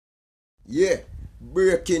Yeah,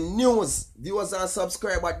 breaking news. Viewers and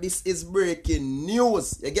subscribers, this is breaking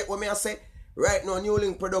news. You get what me I say? Right now,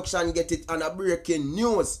 NEWLINK production get it on a breaking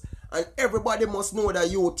news. And everybody must know the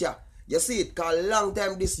youth here. You see it, cause long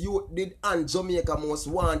time this youth did on Jamaica most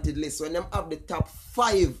wanted list. When them have the top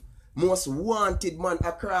 5 most wanted man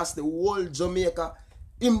across the whole Jamaica,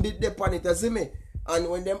 him did dep on it, you see me? And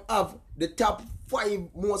when them have the top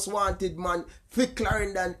 5 most wanted man for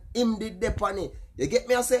Clarendon, him did dep on it. You get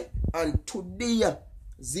me I say? And today,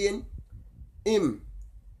 Zane, him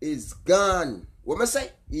is gone. What me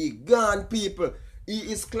say? He gone, people.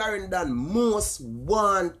 He is Clarendon most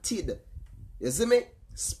wanted. You see me?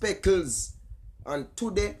 Speckles. And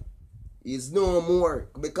today is no more.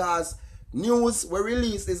 Because news we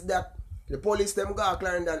released is that the police them got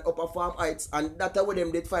Clarendon Upper Farm Heights, and that's where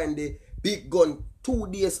them did find the big gun 2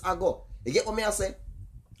 days ago. You get what me I say?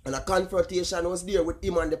 And a confrontation was there with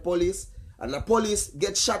him and the police. And the police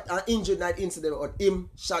get shot and injured in that incident, or him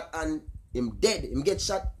shot and him dead. Him get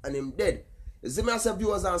shot and him dead. You see me as a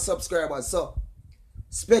viewers and subscribers. So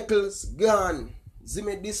Speckles gone. See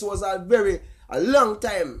me, this was a long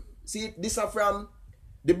time. See, this is from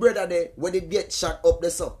the brother there where they get shot up there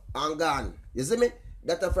so and gone. You see me?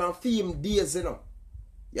 That are from film days, you know.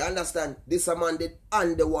 You understand? This a man did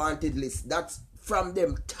on the wanted list. That's from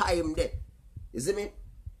them time there. You see me?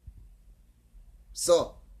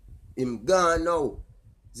 So him gone now.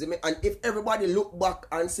 See me? And if everybody look back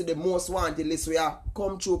and see the most wanted list we are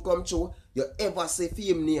come true, you ever see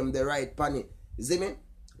film name the right panny. You see me?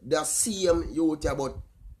 The same youth about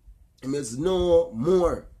him is no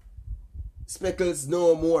more. Speckles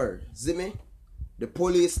no more. See me? The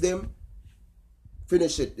police them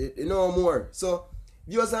finish it. No more. So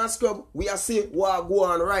viewers and scrub, we are see what go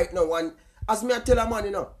on right now. And as me I tell a man,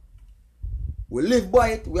 you know, we live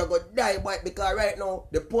by it, we are going to die by it, because right now,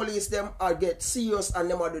 the police them are get serious and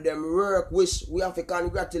them are do them work, which we have to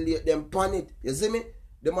congratulate them upon it. You see me?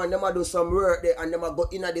 Them are do some work there, and them are go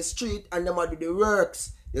in the street and them are do the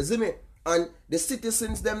works. You see me? And the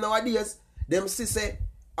citizens them nowadays, them see say,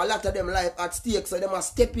 a lot of them life at stake, so them are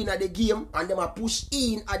step in at the game, and them are push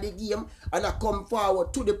in at the game, and I come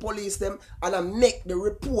forward to the police them, and I make the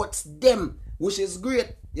reports them, which is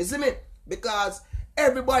great. You see me? Because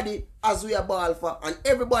everybody as we are ball for, and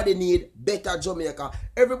everybody need better Jamaica.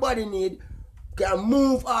 Everybody need can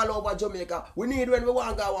move all over Jamaica. We need when we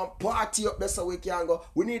want to go and party up there so we can go.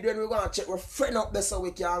 We need when we want to check with friend up there so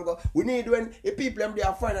we can go. We need when the people them they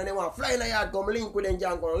are friend and they want to fly in the yard, come link with them,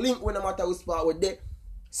 can go link with no matter who spot with them.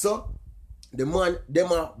 So the man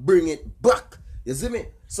them are bring it back. You see me?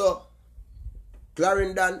 So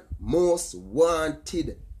Clarendon most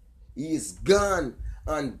wanted. He is gone.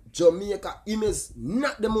 And Jamaica, him is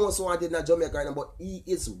not the most wanted in Jamaica right now, but he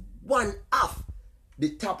is one of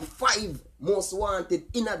the top 5 most wanted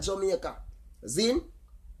in Jamaica. See?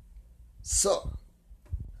 So,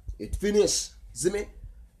 it finished. See me?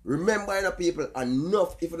 Remember, you know, people,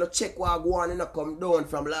 enough, if you don't check what go on, you know, come down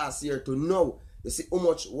from last year to now, you see how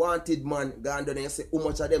much wanted man gone down and you see how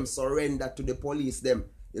much of them surrender to the police them.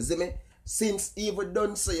 You see me? Since even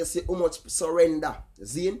done so, you see how much surrender. You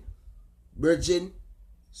see? Virgin.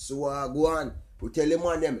 So go on. We tell them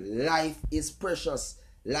on them, life is precious.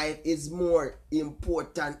 Life is more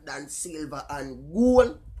important than silver and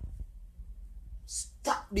gold.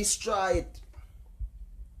 Stop destroy it.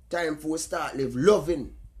 Time for we start live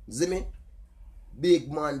loving. See me? Big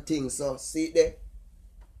man thing. So see it there?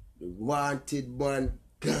 The wanted man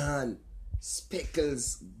gone.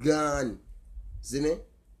 Speckles gone. See me?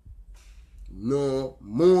 No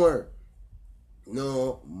more.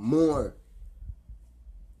 No more.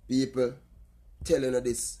 People telling you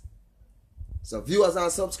this. So viewers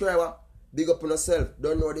and subscribers, big up on yourself.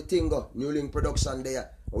 Don't know the thing go. NEWLINK production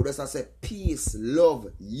there. I would just say peace, love,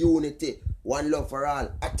 unity, one love for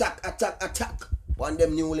all. Attack, attack, attack. One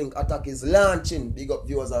them NEWLINK attack is launching. Big up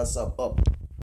viewers and sub up.